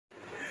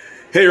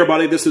Hey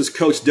everybody, this is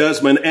Coach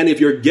Desmond, and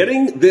if you're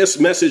getting this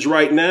message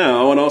right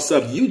now and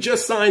also if you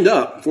just signed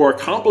up for a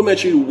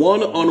complimentary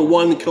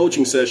one-on-one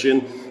coaching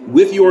session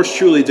with yours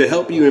truly to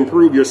help you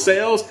improve your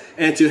sales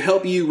and to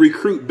help you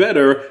recruit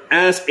better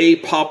as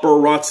a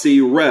paparazzi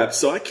rep.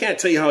 So I can't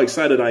tell you how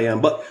excited I am,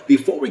 but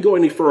before we go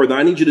any further,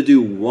 I need you to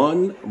do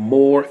one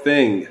more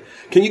thing.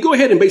 Can you go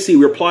ahead and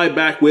basically reply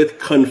back with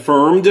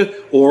confirmed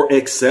or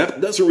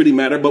accept? Doesn't really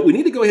matter, but we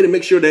need to go ahead and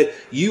make sure that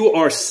you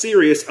are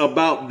serious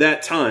about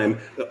that time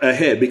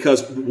ahead,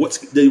 because what's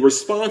the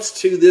response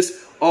to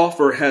this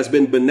offer has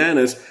been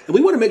bananas. And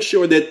we want to make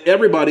sure that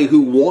everybody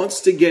who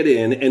wants to get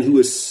in and who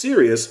is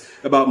serious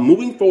about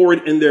moving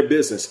forward in their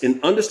business and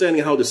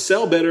understanding how to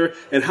sell better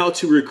and how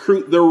to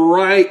recruit the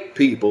right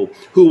people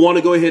who want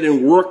to go ahead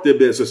and work their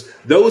business,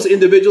 those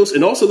individuals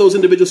and also those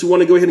individuals who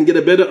want to go ahead and get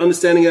a better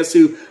understanding as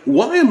to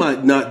why am I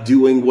not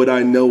doing what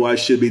I know I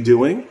should be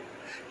doing?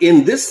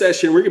 In this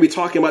session, we're going to be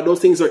talking about those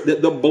things,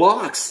 the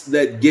blocks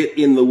that get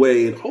in the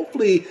way, and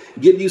hopefully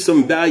give you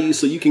some value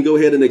so you can go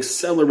ahead and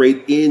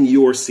accelerate in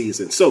your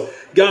season. So,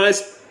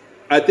 guys,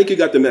 I think you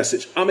got the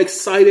message. I'm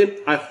excited.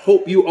 I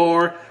hope you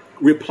are.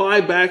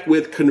 Reply back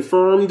with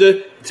confirmed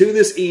to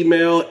this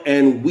email,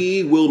 and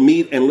we will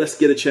meet, and let's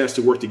get a chance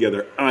to work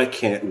together. I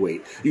can't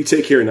wait. You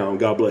take care now, and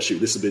God bless you.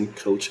 This has been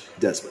Coach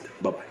Desmond.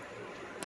 Bye-bye.